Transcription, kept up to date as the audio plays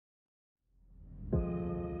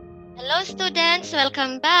Hello students,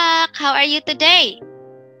 welcome back. How are you today?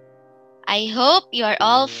 I hope you are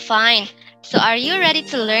all fine. So are you ready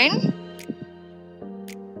to learn?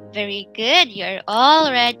 Very good, you're all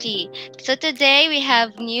ready. So today we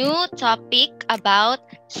have new topic about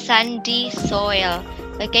sandy soil.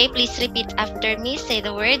 Okay, please repeat after me. Say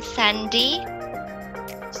the word sandy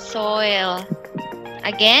soil.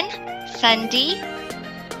 Again, sandy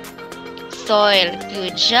soil.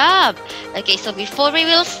 Good job. Okay, so before we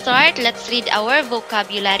will start, let's read our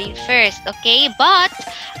vocabulary first, okay? But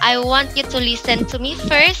I want you to listen to me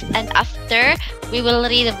first, and after we will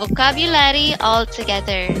read the vocabulary all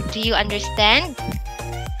together. Do you understand?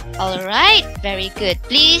 All right, very good.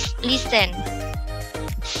 Please listen.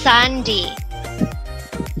 Sandy,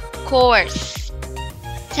 coarse,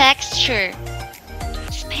 texture,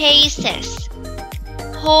 spaces,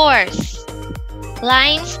 horse,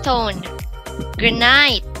 limestone,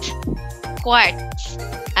 granite, quartz.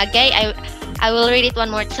 Okay, I will read it one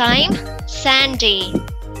more time. Sandy,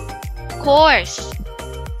 coarse,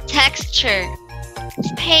 texture,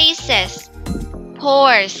 spaces,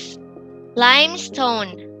 pores,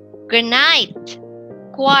 limestone, granite,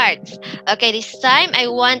 quartz. Okay, this time I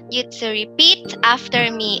want you to repeat after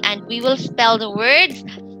me and we will spell the words.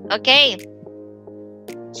 Okay,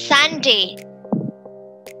 sandy.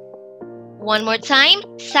 One more time,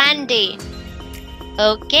 sandy.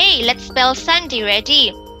 Okay, let's spell sandy.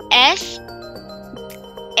 Ready? S-A-N-D-Y.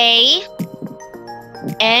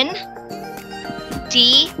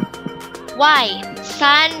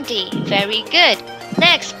 Sandy. Very good.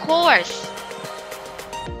 Next, coarse.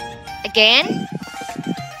 Again.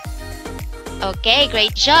 Okay,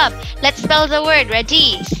 great job. Let's spell the word.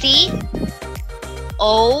 Ready? C-O-A-R-S-E.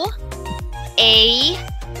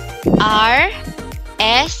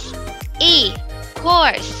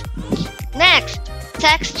 Coarse. Next,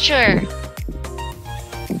 texture.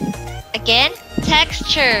 Again,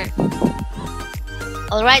 texture.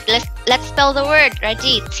 All right, let's spell the word.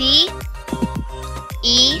 Ready? T-E-X-T-U-R-E.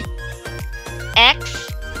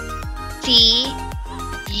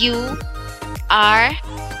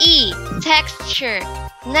 Texture.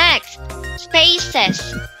 Next,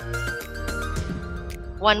 spaces.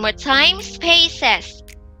 One more time, spaces.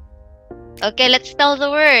 Okay, let's spell the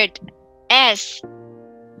word. S-P-A-C-E-S.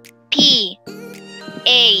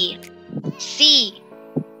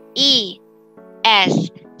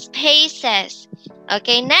 Spaces.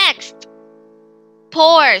 Okay, next.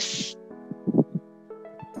 Pores.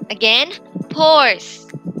 Again, pores.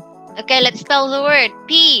 Okay, let's spell the word.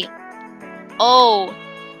 P-O-R-E-S.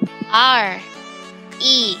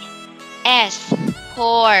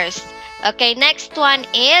 Pores. Okay, next one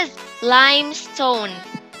is limestone.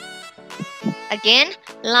 Again,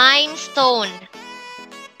 limestone.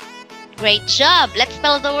 Great job. Let's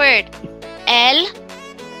spell the word. L-I-M-E-S-T-O-N-E.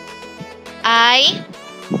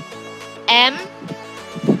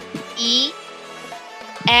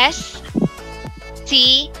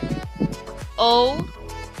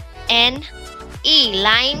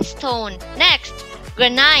 Limestone. Next,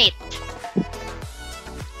 granite.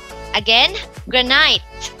 Again,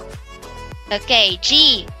 granite. Okay,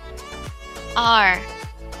 G-R-A-N-I-T-E.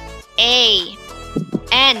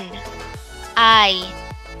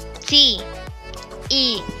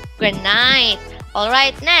 Granite.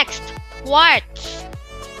 Alright, next, quartz.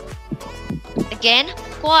 Again,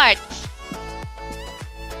 quartz.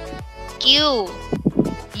 Q-U-A-R-T-Z.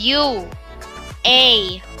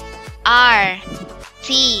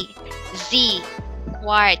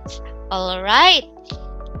 Quartz. Alright.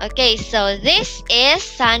 Okay, so this is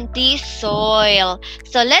sandy soil.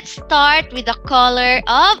 So let's start with the color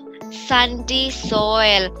of sandy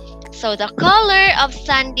soil. So the color of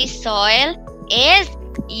sandy soil is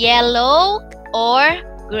yellow or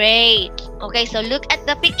gray. Okay, so look at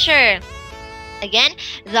the picture. Again,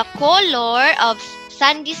 the color of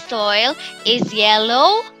sandy soil is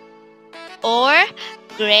yellow or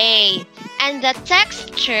gray. And the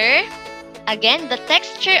texture, again, the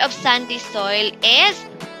texture of sandy soil is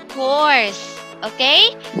coarse.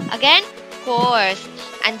 Okay? Again, coarse.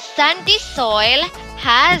 And sandy soil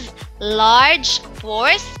has large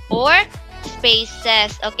pores or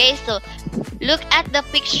spaces. Okay, so look at the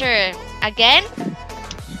picture. Again,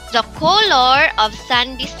 the color of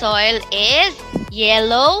sandy soil is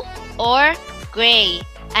yellow or gray.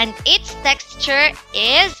 And its texture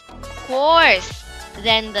is coarse.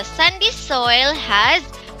 Then the sandy soil has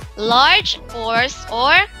large pores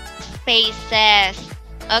or spaces.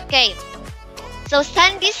 Okay, so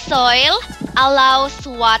sandy soil allows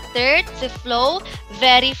water to flow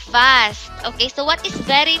very fast. Okay, so what is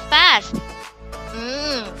very fast?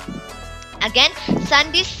 Again,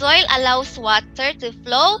 sandy soil allows water to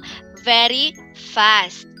flow very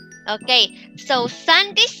fast. Okay, so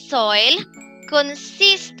sandy soil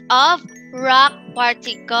consists of rock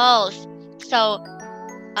particles. So,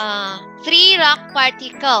 3 rock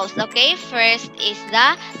particles. Okay, first is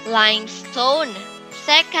the limestone.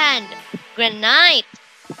 Second, granite.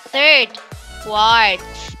 Third,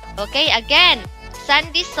 quartz. Okay, again,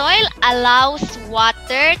 sandy soil allows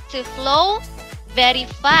water to flow very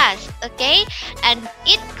fast. Okay, and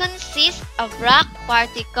it consists of rock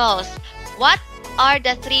particles. What are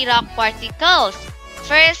the 3 rock particles?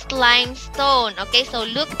 First, limestone. Okay, so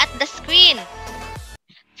look at the screen.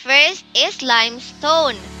 First is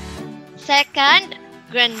limestone. Second,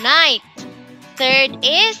 granite. Third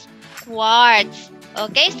is quartz.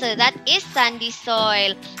 Okay, so that is sandy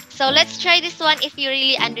soil. So let's try this one if you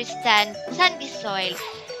really understand sandy soil.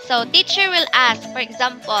 So teacher will ask, for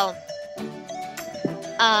example,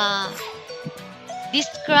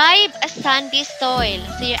 describe a sandy soil.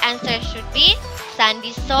 So your answer should be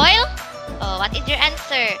sandy soil. What is your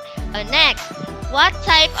answer? Next, what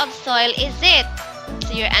type of soil is it?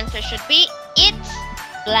 So your answer should be it's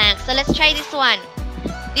blank. So let's try this one.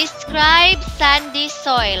 Describe sandy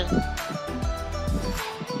soil.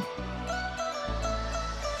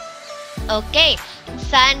 Okay,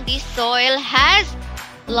 sandy soil has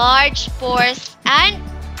large pores and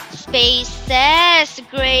spaces.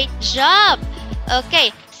 Great job.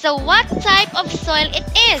 Okay, so what type of soil it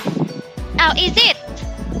is? Now, is it?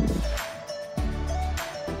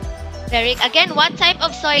 Again, what type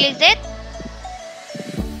of soil is it?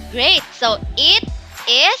 Great. So it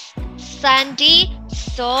is sandy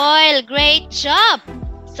soil. Great job.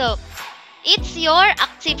 So it's your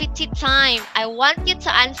activity time. I want you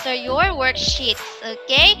to answer your worksheets.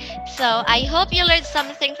 Okay? So I hope you learned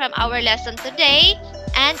something from our lesson today.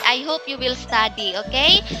 And I hope you will study.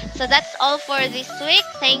 Okay? So that's all for this week.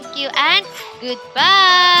 Thank you and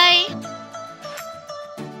goodbye.